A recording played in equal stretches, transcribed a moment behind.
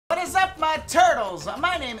is up, my turtles?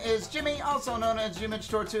 My name is Jimmy, also known as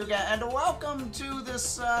YmmijTortuga, and welcome to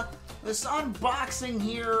this this unboxing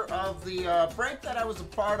here of the break that I was a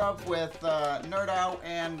part of with Nerd Out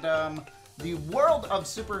and the World of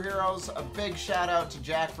Superheroes. A big shout out to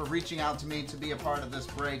Jack for reaching out to me to be a part of this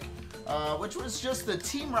break, which was just the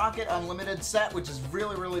Team Rocket Unlimited set, which is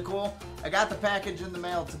really, really cool. I got the package in the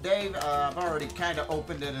mail today. I've already kind of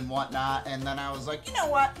opened it and whatnot, and then I was like, you know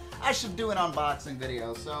what? I should do an unboxing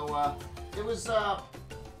video. So it was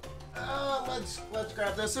let's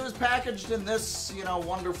grab this. It was packaged in this, you know,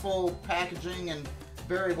 wonderful packaging and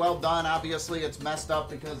very well done. Obviously it's messed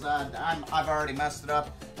up because I've already messed it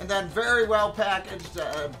up. And then very well packaged.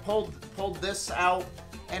 Pulled this out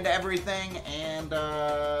and everything, and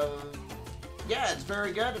yeah, it's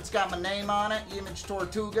very good. It's got my name on it,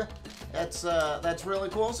 YmmijTortuga. That's really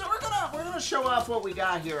cool. So we're gonna show off what we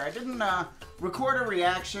got here. I didn't record a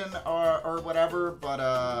reaction or whatever, but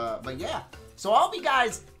yeah. So I hope you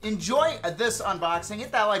guys enjoy this unboxing.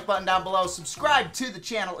 Hit that like button down below. Subscribe to the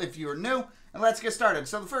channel if you are new, and let's get started.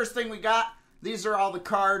 So the first thing we got, these are all the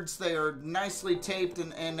cards. They are nicely taped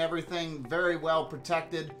and everything, very well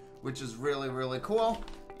protected, which is really, really cool.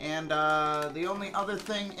 And the only other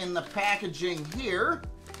thing in the packaging here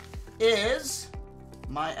is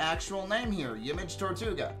my actual name here,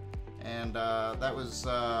 YmmijTortuga. And that was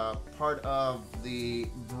part of the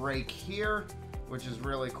break here, which is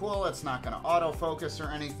really cool. It's not going to autofocus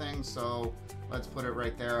or anything, so let's put it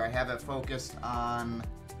right there. I have it focused on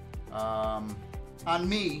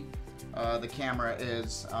me. The camera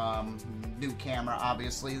is new camera,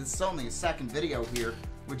 obviously. This is only a second video here,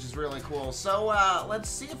 which is really cool. So let's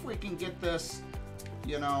see if we can get this,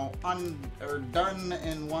 you know, done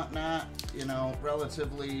and whatnot, you know,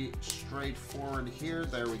 relatively straightforward here.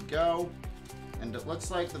 There we go. And it looks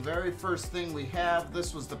like the very first thing we have,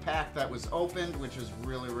 this was the pack that was opened, which is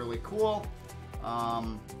really, really cool.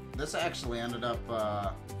 This actually ended up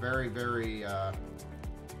very, very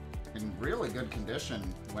in really good condition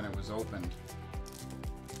when it was opened.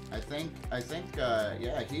 I think,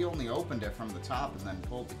 yeah, he only opened it from the top and then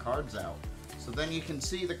pulled the cards out. So then you can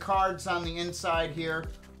see the cards on the inside here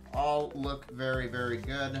all look very, very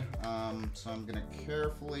good. So I'm gonna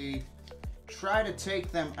carefully try to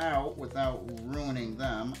take them out without ruining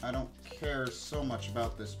them. I don't care so much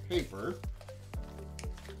about this paper,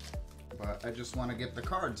 but I just want to get the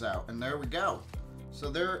cards out, and there we go.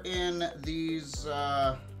 So they're in these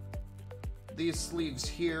sleeves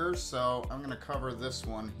here, so I'm gonna cover this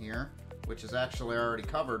one here, which is actually already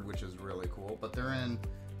covered, which is really cool, but they're in,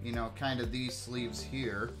 you know, kind of these sleeves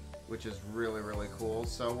here, which is really, really cool.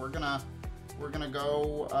 So we're gonna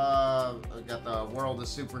go, I got the World of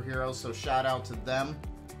Superheroes, so shout out to them.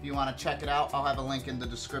 If you want to check it out, I'll have a link in the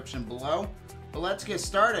description below. But let's get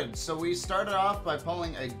started. So we started off by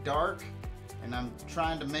pulling a dark, and I'm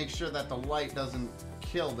trying to make sure that the light doesn't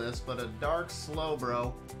kill this, but a dark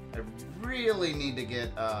Slowbro. I really need to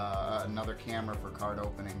get another camera for card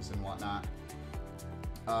openings and whatnot.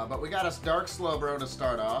 But we got a dark Slowbro to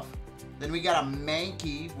start off. Then we got a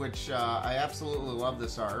Mankey, which I absolutely love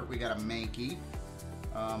this art. We got a Mankey.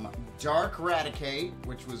 Dark Raticate,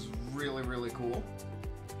 which was really, really cool.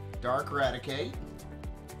 Dark Raticate.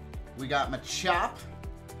 We got Machop.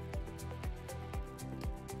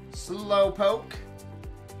 Slowpoke.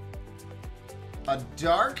 A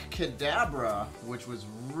Dark Kadabra, which was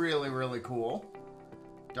really, really cool.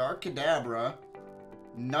 Dark Kadabra.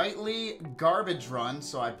 Nightly Garbage Run,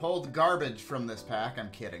 so I pulled garbage from this pack. I'm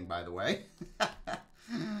kidding, by the way.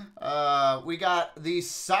 We got the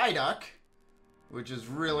Psyduck, which is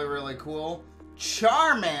really, really cool.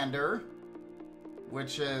 Charmander,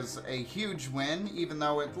 which is a huge win, even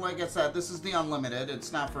though it, like I said, this is the Unlimited.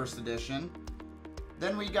 It's not first edition.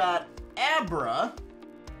 Then we got Abra.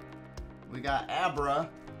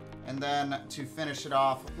 And then to finish it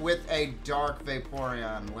off with a Dark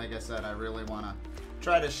Vaporeon. Like I said, I really want to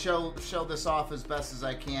try to show this off as best as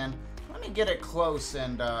I can. Let me get it close,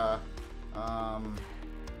 and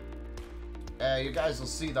you guys will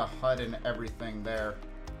see the HUD and everything there,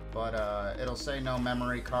 but it'll say no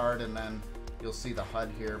memory card, and then you'll see the HUD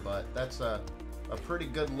here. But that's a pretty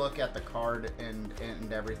good look at the card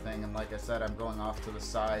and everything. And like I said, I'm going off to the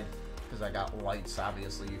side because I got lights.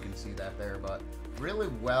 Obviously you can see that there, but really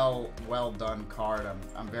well done card.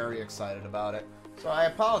 I'm very excited about it. So I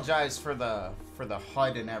apologize for the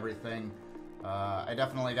HUD and everything. I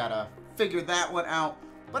definitely gotta figure that one out.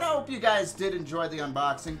 But I hope you guys did enjoy the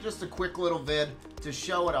unboxing. Just a quick little vid to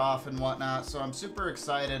show it off and whatnot. So I'm super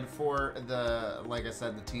excited for the, like I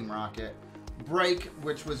said, the Team Rocket break,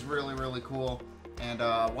 which was really, really cool. And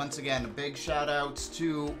once again, big shout outs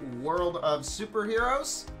to World of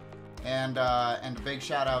Superheroes. And a big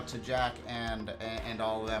shout out to Jack and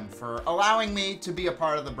all of them for allowing me to be a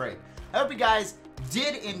part of the break. I hope you guys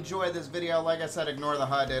did enjoy this video. Like I said, ignore the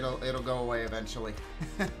HUD, it'll go away eventually.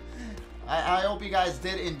 I hope you guys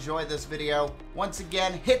did enjoy this video. Once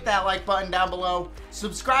again, hit that like button down below.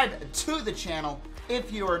 Subscribe to the channel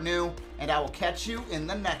if you are new, and I will catch you in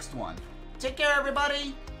the next one. Take care,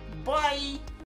 everybody. Bye.